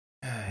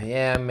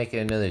Yeah, I'm making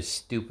another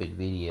stupid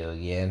video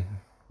again.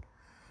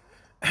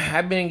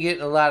 I've been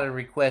getting a lot of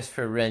requests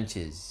for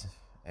wrenches.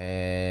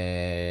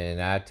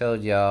 And I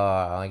told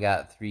y'all I only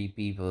got 3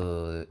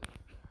 people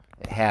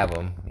that have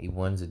them.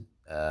 One's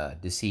a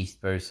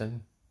deceased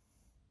person.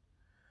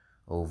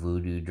 Old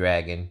voodoo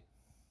dragon.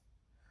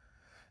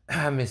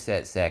 I miss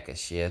that sack of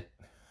shit.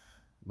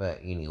 But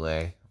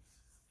anyway.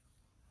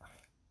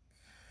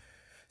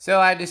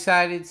 So I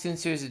decided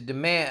since there's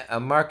a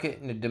market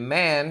and a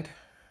demand,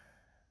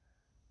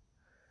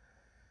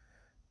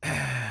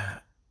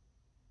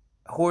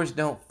 whores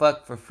don't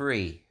fuck for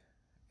free.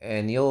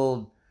 And the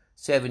old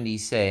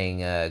 70s saying,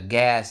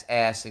 gas,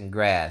 ass, and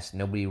grass.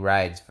 Nobody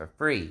rides for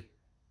free.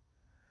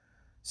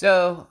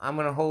 So I'm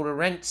going to hold a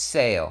wrench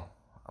sale.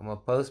 I'm going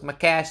to post my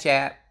Cash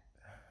App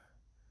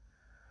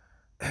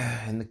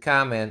in the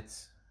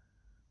comments.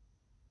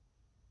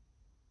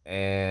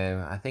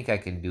 And I think I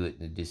can do it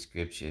in the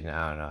description.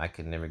 I don't know. I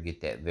can never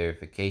get that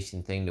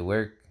verification thing to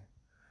work.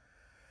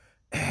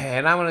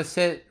 And I'm going to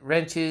set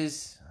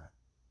wrenches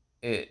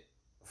at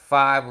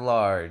 5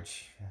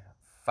 large.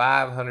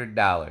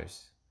 $500.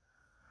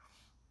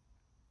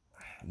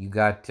 You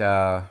got,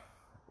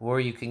 or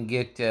you can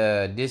get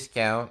a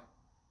discount.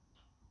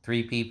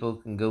 3 people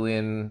can go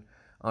in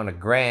on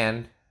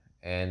 $1,000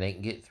 and they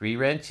can get 3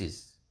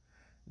 wrenches.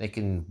 They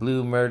can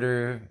blue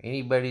murder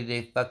anybody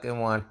they fucking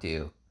want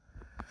to.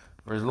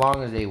 For as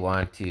long as they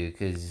want to.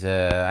 Because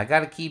I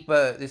got to keep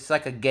it's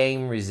like a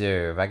game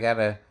reserve. I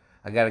gotta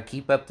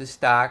keep up the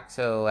stock.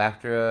 So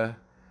after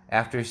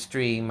a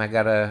stream, I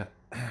gotta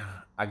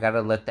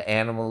let the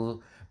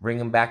animal bring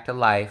them back to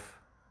life.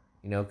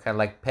 Kind of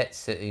like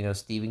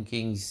Stephen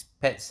King's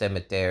Pet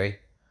Cemetery.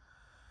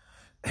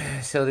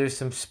 So there's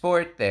some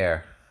sport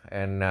there.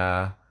 And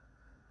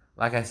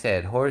like I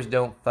said, whores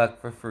don't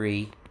fuck for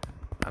free.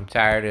 I'm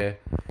tired of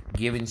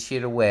giving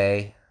shit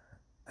away.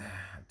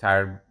 I'm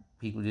tired of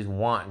people just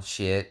wanting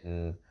shit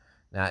and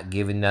not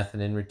giving nothing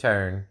in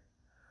return.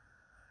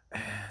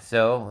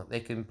 So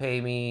they can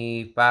pay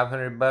me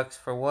 $500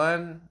 for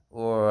one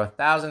or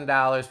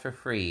 $1,000 for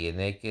free,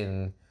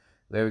 and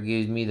whoever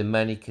gives me the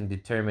money can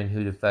determine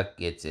who the fuck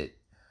gets it.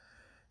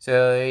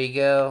 So there you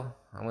go.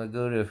 I'm gonna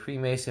go to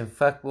Freemason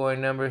fuckboy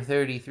number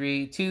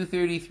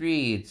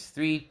 233. It's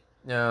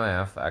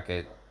no, fuck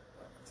it.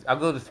 I'll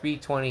go to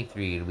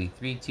 323. It'll be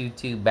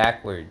 322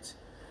 backwards.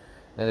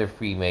 Another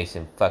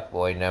Freemason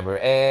fuckboy number.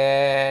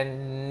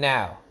 And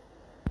now.